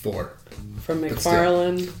like 4. from but still.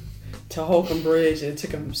 McFarland to Holcomb Bridge, and it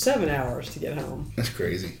took them 7 hours to get home. That's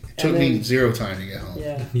crazy. It took And me then- 0 time to get home.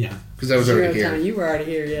 Yeah. Yeah. Because I was Zero already here. time. You were already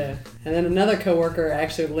here, yeah. And then another coworker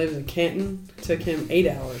actually lives in Canton. Took him 8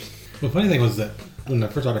 hours. The funny thing was that when the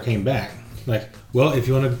first order came back, like, well, if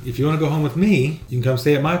you want to go home with me, you can come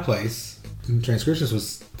stay at my place. And Transcriptions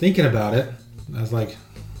was thinking about it. I was like,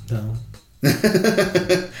 no,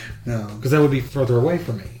 No. because that would be further away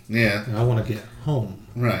from me. Yeah. And I want to get home.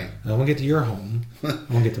 Right. I don't want to get to your home. I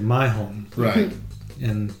want to get to my home. Right.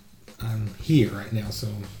 And I'm here right now, so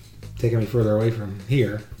taking me further away from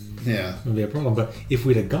here Yeah. would be a problem. But if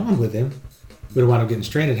we'd have gone with him, we'd have wound up getting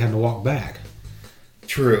stranded, having to walk back.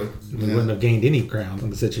 True. We wouldn't have gained any ground on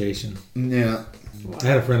the situation. Yeah. I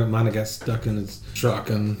had a friend of mine that got stuck in his truck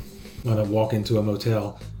and wound up walking to a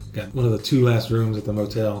motel. Got one of the 2 last rooms at the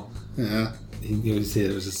motel. Yeah. He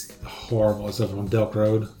said it was just horrible. It's over on Delk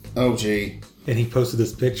Road. Oh, gee. And he posted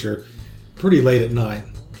this picture pretty late at night.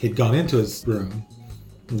 He'd gone into his room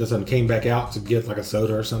and just came back out to get like a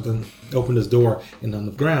soda or something. Opened his door, and on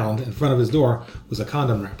the ground in front of his door was a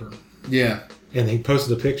condom wrapper. Yeah. And he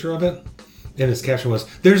posted a picture of it. And his caption was,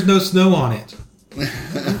 "There's no snow on it."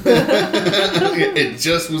 It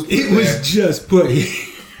just was. It was just put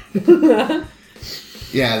here.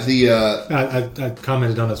 Yeah. The. I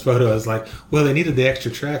commented on his photo. I was like, well, they needed the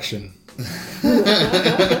extra traction.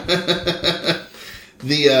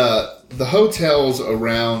 The hotels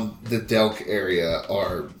around the Delk area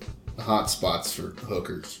are hot spots for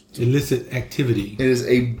hookers. Illicit activity. It is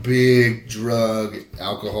a big drug,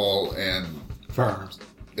 alcohol, and Firearms.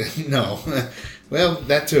 no, well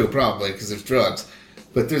that too probably because there's drugs,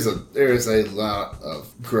 but there is a lot of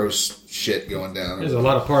gross shit going down. There's a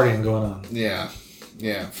lot of partying going on. Yeah,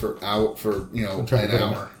 for an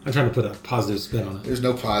hour. I'm trying to put a positive spin on it. There's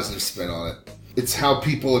no positive spin on it. It's how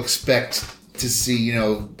people expect to see,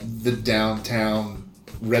 the downtown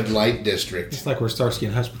red light district. It's like where Starsky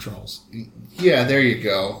and Hutch patrols. Yeah, there you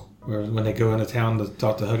go. Where when they go into town to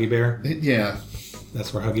talk to Huggy Bear, Yeah.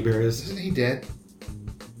 that's where Huggy Bear is. Isn't he dead?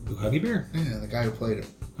 Who, Huggy Bear? Yeah, the guy who played him.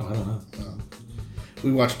 Oh, I don't know.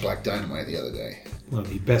 We watched Black Dynamite the other day. One of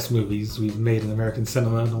the best movies we've made in American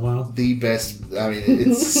cinema in a while. The best. I mean,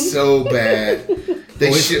 it's so bad.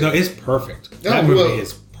 It's perfect. That movie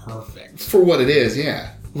is perfect. For what it is,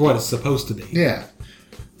 yeah. For what it's supposed to be. Yeah.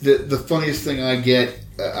 The funniest thing I get,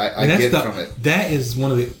 I get from it. That is one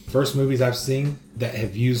of the first movies I've seen that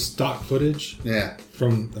have used stock footage. Yeah.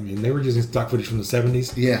 They were using stock footage from the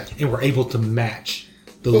 70s. Yeah. And were able to match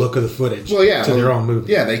the look of the footage to their own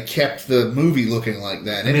movie. Yeah, they kept the movie looking like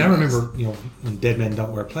that. I remember, when Dead Men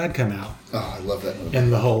Don't Wear Plaid come out. Oh, I love that movie.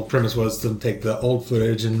 And the whole premise was to take the old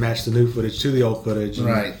footage and match the new footage to the old footage.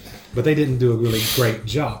 Right. But they didn't do a really great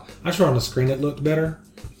job. I'm sure on the screen it looked better,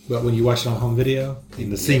 but when you watch it on home video,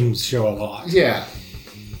 the seams show a lot. Yeah.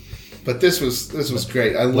 But this was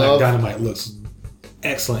great. Black Dynamite looks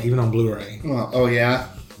excellent, even on Blu-ray. Oh yeah.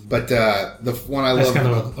 But the one I love... That's kind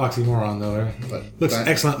of an oxymoron, though, right? But looks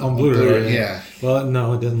excellent on Blu-ray. Yeah. Well,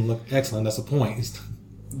 no, it doesn't look excellent. That's the point.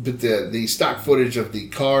 But the stock footage of the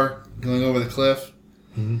car going over the cliff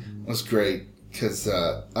was great. Because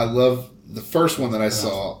I love the first one that I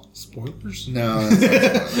saw... Spoilers? No.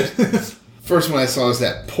 That's not spoilers. First one I saw is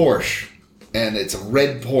that Porsche. And it's a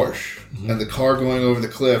red Porsche. And the car going over the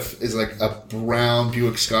cliff is like a brown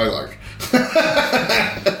Buick Skylark.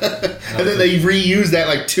 And then they reused that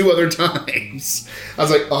like 2 other times. I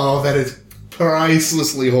was like, oh, that is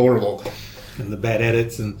pricelessly horrible. And the bad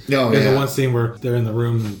edits. And there's the one scene where they're in the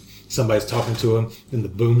room and somebody's talking to him, and the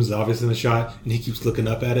boom's obvious in the shot, and he keeps looking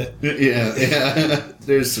up at it. Yeah.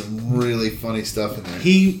 There's some really funny stuff in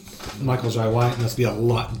there. Michael Jai White, must be a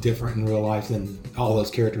lot different in real life than all those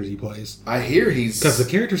characters he plays. I hear he's... Because the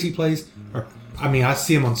characters he plays are... I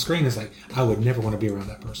see him on screen, it's like, I would never want to be around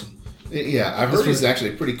that person. Yeah, I've heard he's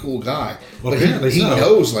actually a pretty cool guy. Well, but he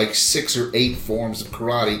knows like 6 or 8 forms of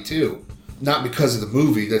karate, too. Not because of the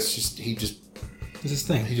movie, that's just... It's his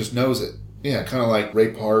thing. He just knows it. Yeah, kind of like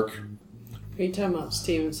Ray Park. Are you talking about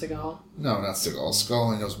Steven Seagal? No, not Seagal. Seagal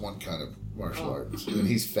only knows one kind of martial arts. And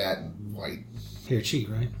he's fat and white. Hair Chi,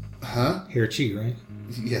 right? Huh? Hair Chi, right?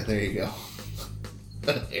 Yeah, there you go.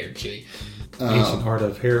 Hair Chi. Ancient art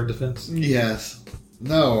of hair defense? Yes.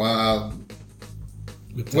 No,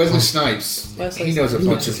 Wesley Snipes. He knows a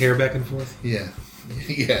bunch of... his hair back and forth? Yeah.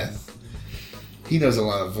 Yeah. He knows a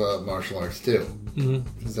lot of martial arts, too.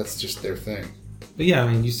 Because that's just their thing. But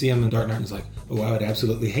yeah, you see him in Dark Knight and it's like, oh, I would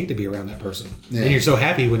absolutely hate to be around that person. Yeah. And you're so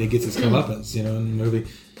happy when he gets his comeuppance, in the movie. And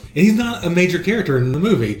he's not a major character in the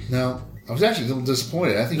movie. No. I was actually a little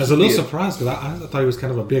disappointed. I was a little surprised because I thought he was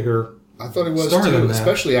kind of a bigger I thought he was star too, than that.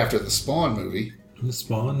 Especially after the Spawn movie. The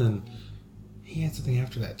Spawn, and he had something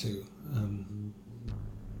after that too.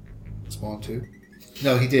 Spawn 2?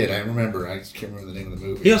 No, he did. I remember. I just can't remember the name of the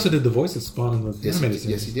movie. He also did the voice of Spawn in the animated series.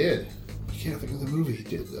 Yes, he did. I can't think of the movie he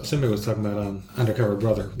did, though. Somebody was talking about Undercover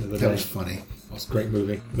Brother the other day. That was funny. It was a great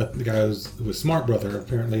movie. But the guy who was Smart Brother,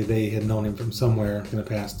 apparently they had known him from somewhere in the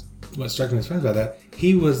past. What struck me as funny about that,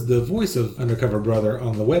 he was the voice of Undercover Brother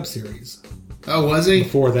on the web series. Oh, was he?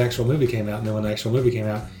 Before the actual movie came out. And then when the actual movie came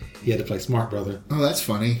out, he had to play Smart Brother. Oh, that's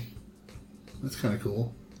funny. That's kind of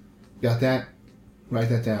cool. Got that? Write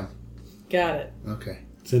that down. Got it. Okay.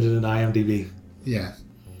 Send it in IMDb. Yeah.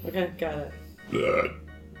 Okay, got it.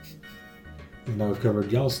 Now we've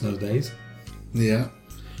covered y'all's snow days. Yeah.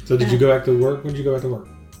 So did you go back to work? When did you go back to work?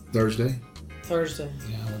 Thursday. Yeah,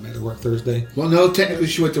 I went back to work Thursday. Well, no, technically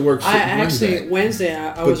she went to work Wednesday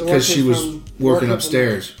I was working because she was working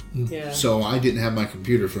upstairs. Yeah. So I didn't have my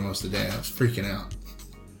computer for most of the day. I was freaking out.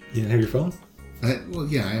 You didn't have your phone? Well,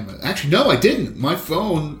 yeah, I am. Actually, no, I didn't. My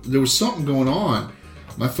phone, there was something going on.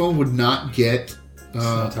 My phone would not get...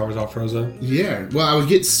 towers all froze up? Yeah. Well, I would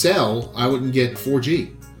get cell. I wouldn't get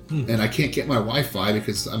 4G. And I can't get my Wi-Fi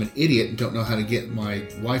because I'm an idiot and don't know how to get my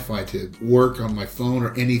Wi-Fi to work on my phone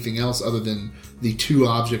or anything else other than the 2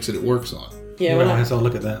 objects that it works on. Yeah, well, I saw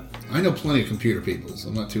look at that. I know plenty of computer people, so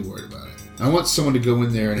I'm not too worried about it. I want someone to go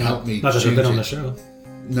in there and help me. Not that they've been on the show.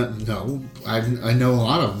 No, I know a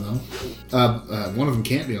lot of them though. One of them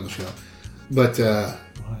can't be on the show, but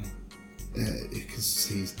why? Because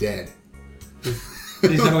he's dead.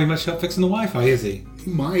 He's not going to much help fixing the Wi-Fi, is he? He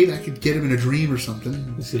might. I could get him in a dream or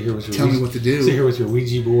something. Sit here with your Tell me what to do. Sit here with your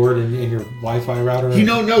Ouija board and your Wi-Fi router.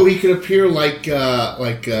 No, he could appear like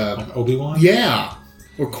Obi-Wan? Yeah.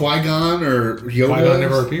 Or Qui-Gon or Yoda. Qui-Gon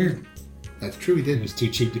never appeared. That's true, he He didn't. was too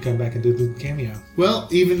cheap to come back and do the cameo. Well,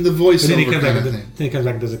 even the voiceover Then he comes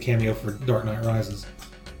back and does a cameo for Dark Knight Rises.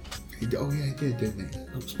 Oh, yeah, he did, didn't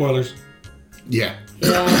he? Spoilers. Yeah.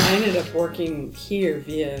 Yeah, I ended up working here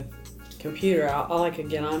via computer. All I could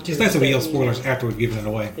get onto. It's nice that we yell spoilers after we've given it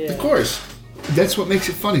away. Yeah. Of course. That's what makes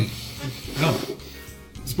it funny. No.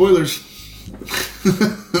 Spoilers.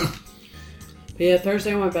 But Yeah,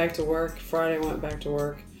 Thursday I went back to work. Friday I went back to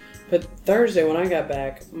work. But Thursday when I got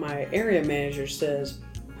back, my area manager says,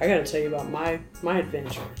 I got to tell you about my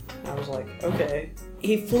adventure. I was like, okay.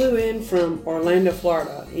 He flew in from Orlando,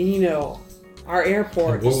 Florida. And you know, our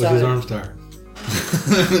airport What was his arms tired?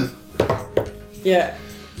 Yeah,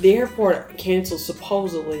 the airport canceled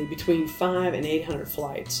supposedly between 500 and 800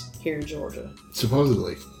 flights here in Georgia.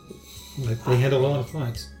 Supposedly. They handle a lot of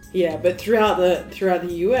flights. Yeah, but throughout the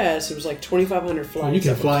U.S., it was like 2,500 flights. Well, you can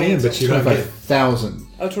that were fly in, but canceled. you're not getting. 25,000.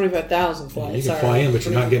 Oh, 25,000 flights. You can sorry. fly in, but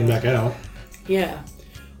you're not getting back out. Yeah.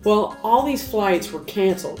 Well, all these flights were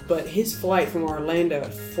canceled, but his flight from Orlando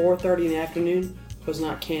at 4:30 in the afternoon was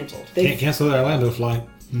not canceled. Can't cancel the Orlando flight.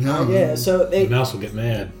 No. Yeah, so The they mouse will get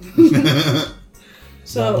mad.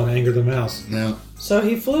 so Want to anger the mouse. No. so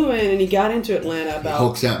he flew in and he got into Atlanta about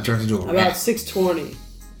Hulks out and turns into a about rat. 6:20.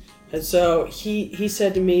 And so he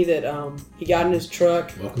said to me that he got in his truck.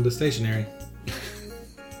 Welcome to Stationary.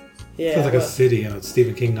 Yeah. Sounds like a well, city in a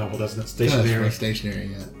Stephen King novel, doesn't it? Stationary. Stationary,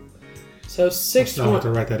 yeah. so I'll have to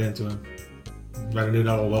 6:20. write that into him. Write a new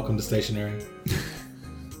novel, Welcome to Stationary.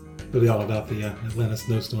 It'll be all about the Atlanta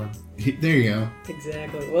snowstorm. There you go.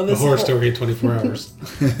 Exactly. Well, A this horror whole- story in 24 hours.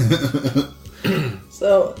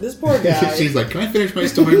 So this poor guy. She's like, can I finish my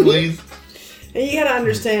story, please? And you gotta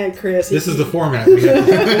understand, Chris. This is the format. We have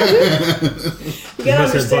you to gotta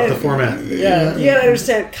understand the understand. format. Yeah, you gotta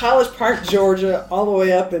understand. College Park, Georgia, all the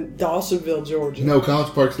way up in Dawsonville, Georgia. No,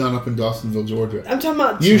 College Park's not up in Dawsonville, Georgia. I'm talking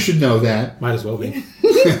about You should know that. Might as well be.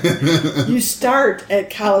 you start at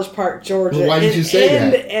College Park, Georgia. Well, why did and you say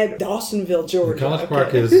end that? at Dawsonville, Georgia. College Okay.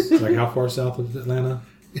 Park is like how far south of Atlanta?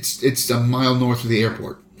 It's a mile north of the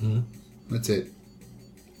airport. That's it.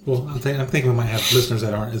 Well, I'm thinking we might have listeners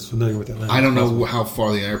that aren't as familiar with Atlanta. I don't know how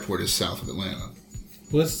far the airport is south of Atlanta.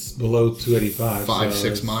 Well, it's below 285. 5, so 6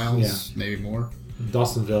 it's- miles, Yeah. maybe more.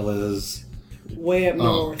 Dawsonville is. way up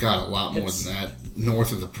Oh north. god, a lot more It's- than that.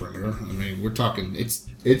 North of the perimeter. I mean, we're talking. It's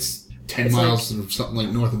 10 It's miles or something like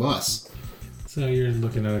north of us. So you're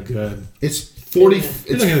looking at a good. It's 40. Yeah. You're It's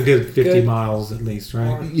looking at a good 50 Good. miles at least,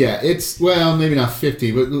 right? yeah. It's well, maybe not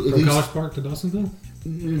 50, but at From least College Park to Dawsonville?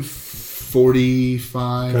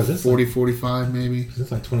 45, 'Cause it's 40, 45 maybe. 'Cause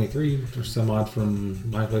it's like 23 or some odd from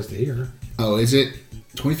my place to here. Oh, is it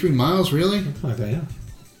 23 miles? Really? Something like that, yeah.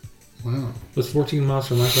 Wow. It was 14 miles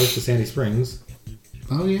from my place to Sandy Springs.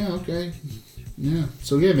 Oh yeah. Okay. Yeah.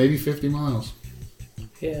 So yeah, maybe 50 miles.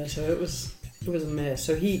 Yeah, so it was a mess.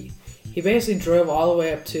 So he basically drove all the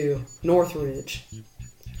way up to Northridge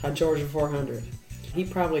on Georgia 400. He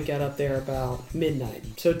probably got up there about midnight.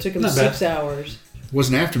 So it took him Not 6 bad. hours. It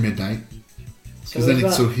wasn't after midnight So, because it then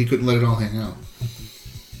was so about- he couldn't let it all hang out.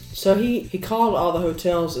 so he called all the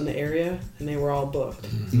hotels in the area, and they were all booked.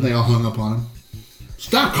 And they all hung up on him.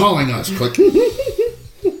 Stop calling us! Click.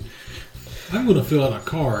 I'm going to fill out a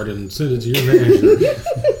card and send it to your manager.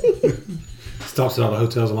 Stops at all the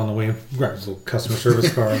hotels along the way and grabs little customer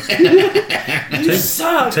service cards. You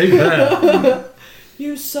suck! Take that.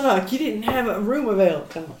 You suck! You didn't have a room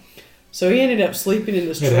available. So he ended up sleeping in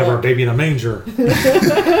this We had to have our truck. baby in a manger.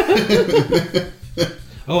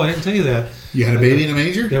 Oh, I didn't tell you that. You had a baby in a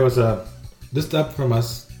manger? There was a just up from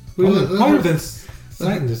us. Well, Probably within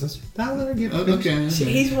sight distance. I'll let her get finished.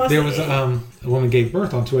 Okay. He's wants There was a woman gave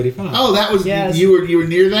birth on 285. Oh, that was Yes. you were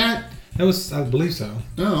near that? That was, I believe so.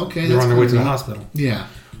 Oh, okay. They were on their way to the kinda neat. hospital. Yeah.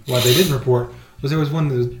 What they didn't report was there was one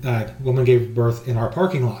woman gave birth in our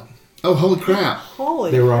parking lot. Oh, holy crap! Holy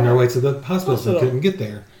They were on their crap. way to the hospital, so they couldn't get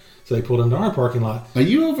there. So they pulled into our parking lot. Are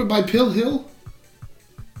you over by Pill Hill?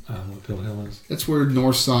 I don't know what Pill Hill is. That's where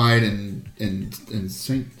Northside and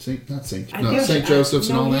Saint I no guess- Saint Joseph's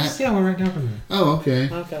and no, all he's- that. Yeah, we're right down from there. Oh, okay.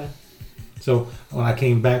 Okay. So when I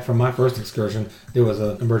came back from my first excursion, there was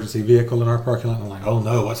an emergency vehicle in our parking lot. And I'm like, oh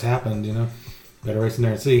no, what's happened? You know, better race in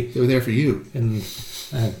there and see. They were there for you. And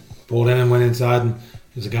I pulled in and went inside, and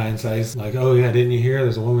there's a guy inside. He's like, oh yeah, didn't you hear?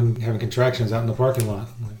 There's a woman having contractions out in the parking lot.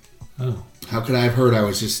 I'm like, oh. How could I have heard? I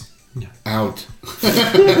was just Yeah. out.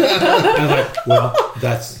 I was like, well,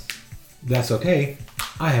 that's okay.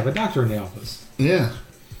 I have a doctor in the office. Yeah.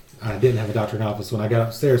 I didn't have a doctor in the office. When I got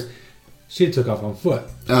upstairs, she took off on foot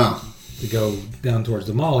Oh. to go down towards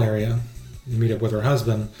the mall area and meet up with her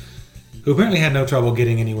husband, who apparently had no trouble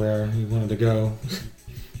getting anywhere he wanted to go.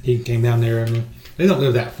 He came down there, and they don't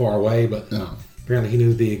live that far away, but No. apparently he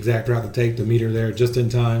knew the exact route to take to meet her there just in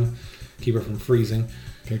time, keep her from freezing.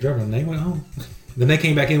 They drove her, and they went home. Then they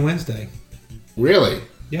came back in Wednesday. Really?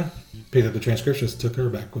 Yeah, picked up the transcriptionist, took her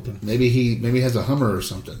back with them. Maybe he has a Hummer or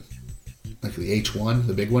something, like the H1,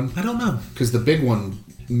 the big one. I don't know. Because the big one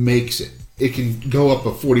makes it. It can go up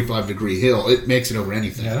a 45-degree hill. It makes it over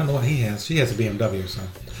anything. Yeah, I don't know what he has. She has a BMW, so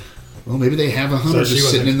Well, maybe they have a Hummer So just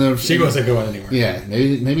sitting in the. She wasn't going anywhere. Yeah,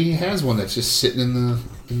 maybe he has one that's just sitting in the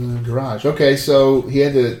garage. Okay, so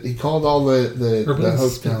he called all the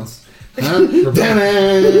hotels. Huh?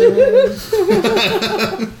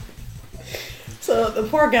 So the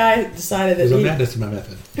poor guy decided that There's a madness to my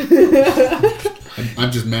method.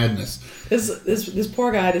 I'm just madness. This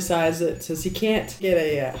poor guy decides that since he can't get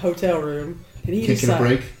a hotel room, and he Can't get a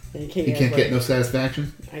break. And He can't get no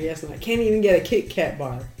satisfaction. I guess not. Can't even get a Kit Kat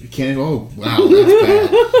bar. You can't. Oh wow, that's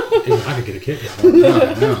bad. Even I could get a kick.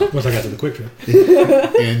 No. Once I got to the Quick Trip.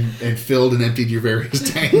 and filled and emptied your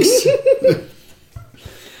various tanks.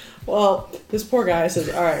 Well, this poor guy says,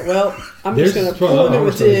 "All right, well, I'm There's just going to pull into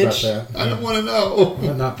a ditch." I don't want to know.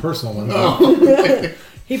 Not personal ones. Oh.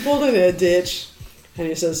 He pulled into a ditch, and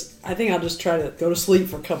he says, "I think I'll just try to go to sleep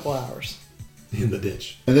for a couple hours." In the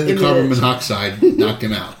ditch. And then the In the carbon ditch. monoxide knocked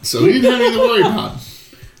him out, so he didn't have anything to worry about.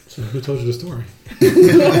 So who told you the story?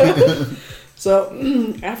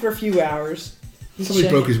 So after a few hours, he's Somebody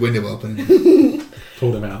checking- broke his window open.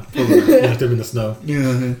 Pulled him out. Pulled him out. Left him in the snow.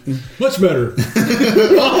 Yeah. Much better.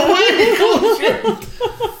 Oh wait! Oh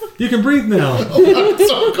shit! You can breathe now. It's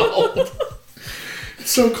so cold. It's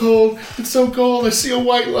so cold. It's so cold. I see a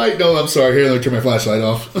white light. No, I'm sorry. Here, let me turn my flashlight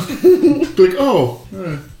off. Like, oh.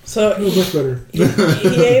 So Oh, much better.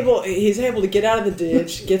 he's able to get out of the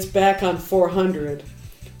ditch, gets back on 400,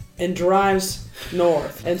 and drives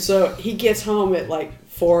north. And so he gets home at like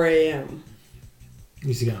 4 a.m. At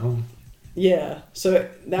least he got home. Yeah. So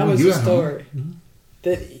that Oh, was you the got story.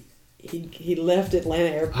 That he left Atlanta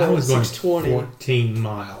Airport I was at going 6:20. 14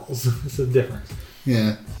 miles. It's a difference.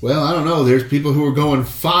 Yeah. Well, I don't know. There's people who were going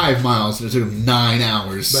 5 miles and it took them 9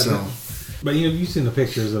 hours. But you've seen the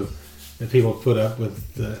pictures of that people put up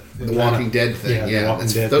with the Walking Dead thing. Yeah, the Walking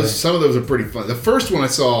Dead thing. Some of those are pretty fun. The first one I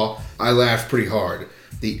saw, I laughed pretty hard.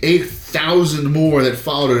 The 8,000 more that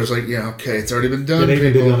followed it, I was like, yeah, okay, it's already been done. Yeah, they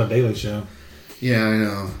even did people. it on a Daily Show. Yeah, I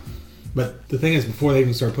know. But the thing is, before they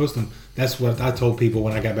even started posting, that's what I told people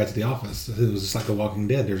when I got back to the office. It was just like The Walking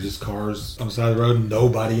Dead. There's just cars on the side of the road,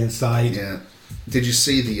 nobody in sight. Yeah. Did you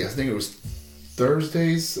see I think it was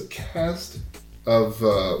Thursday's cast of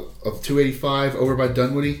 285 over by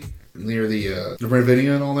Dunwoody near the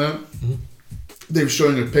Ravinia and all that? Mm-hmm. They were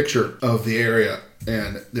showing a picture of the area,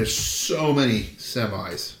 and there's so many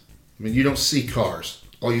semis. I mean, you don't see cars.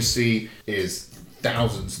 All you see is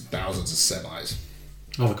thousands and thousands of semis.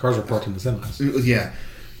 All the cars are parked in the semis. Yeah,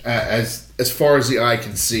 as far as the eye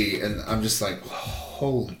can see, and I'm just like,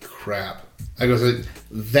 holy crap! I go,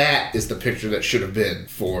 that is the picture that should have been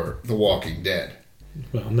for The Walking Dead.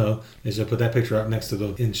 Well, no, they should put that picture up next to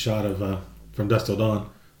the in shot of From Dusk Till Dawn,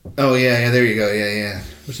 Oh yeah, there you go, yeah.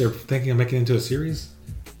 which they're thinking of making into a series.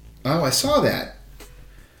 Oh, I saw that.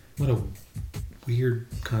 What a weird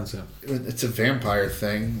concept. It's a vampire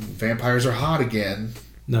thing. Vampires are hot again.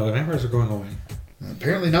 No, the vampires are going away.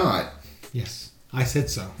 Apparently not. Yes, I said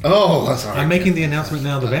so. Oh, that's all right. I'm making the announcement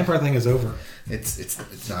now. The vampire thing is over.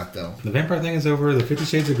 It's not though. The vampire thing is over. The 50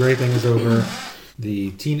 Shades of Grey thing is over.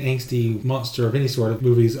 The teen angsty monster of any sort of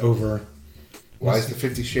movie is over. Why is the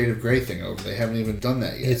 50 Shade of Grey thing over? They haven't even done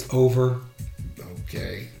that yet. It's over.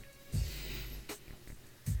 Okay.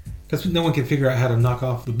 Because no one can figure out how to knock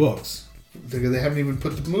off the books. They haven't even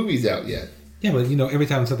put the movies out yet. Yeah, but every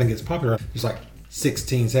time something gets popular, there's like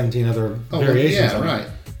 16, 17 other Oh, variations. yeah, of it. right.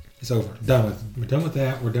 It's over. We're done with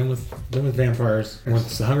that. We're done with vampires. And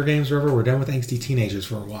once the Hunger Games are over, we're done with angsty teenagers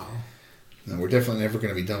for a while. No, we're definitely never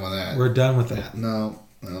going to be done with that. We're done with that. No.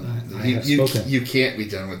 I have spoken. You can't be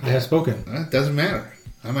done with that. I have spoken. It doesn't matter.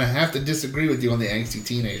 I'm going to have to disagree with you on the angsty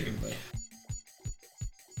teenager thing.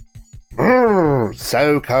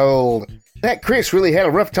 So cold. That Chris really had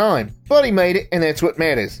a rough time, but he made it, and that's what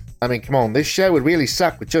matters. I mean, come on, this show would really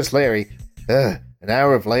suck with just Larry. An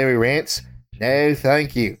hour of Larry rants? No,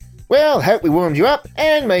 thank you. Well, hope we warmed you up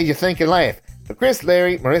and made you think and laugh. For Chris,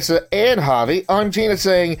 Larry, Marissa, and Harvey, I'm Gina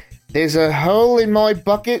saying, there's a hole in my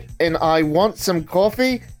bucket and I want some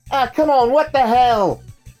coffee? Ah, come on, what the hell?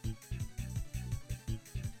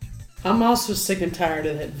 I'm also sick and tired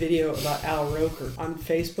of that video about Al Roker on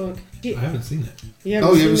Facebook. I haven't seen it. You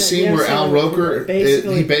haven't seen where Al Roker,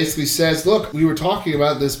 he basically says, look, we were talking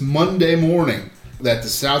about this Monday morning that the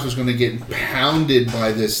South was going to get pounded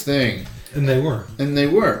by this thing. And they were. And they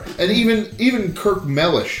were. And even Kirk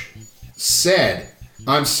Mellish said,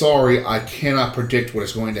 I'm sorry, I cannot predict what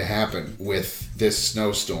is going to happen with this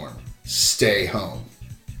snowstorm. Stay home.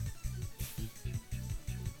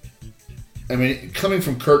 I mean, coming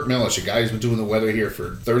from Kirk Mellish, a guy who's been doing the weather here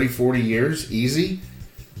for 30, 40 years, easy.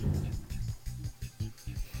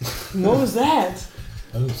 What was that?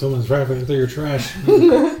 Oh, someone's rifling through your trash.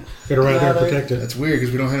 Get it right there and Louder. protect it. That's weird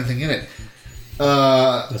because we don't have anything in it.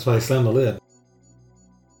 That's why they slammed the lid.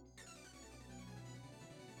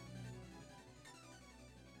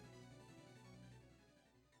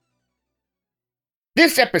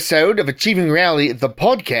 This episode of Achieving Reality, the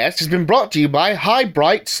podcast, has been brought to you by High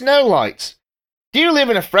Bright Snow Lights. Do you live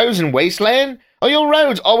in a frozen wasteland? Are your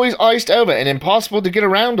roads always iced over and impossible to get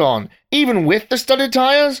around on, even with the studded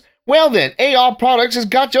tires? Well then, AR Products has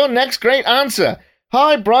got your next great answer.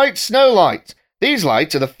 High Bright Snow Lights. These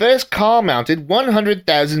lights are the first car-mounted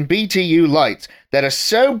 100,000 BTU lights that are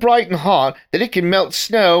so bright and hot that it can melt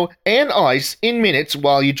snow and ice in minutes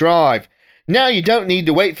while you drive. Now you don't need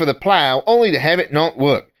to wait for the plow only to have it not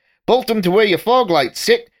work. Bolt them to where your fog lights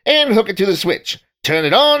sit and hook it to the switch. Turn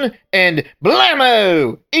it on and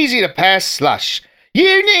blammo! Easy to pass slush.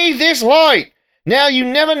 You need this light! Now you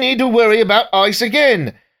never need to worry about ice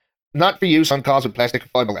again. Not for use on cars with plastic or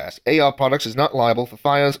fiberglass. AR Products is not liable for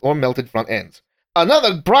fires or melted front ends.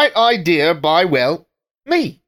 Another bright idea by, well, me.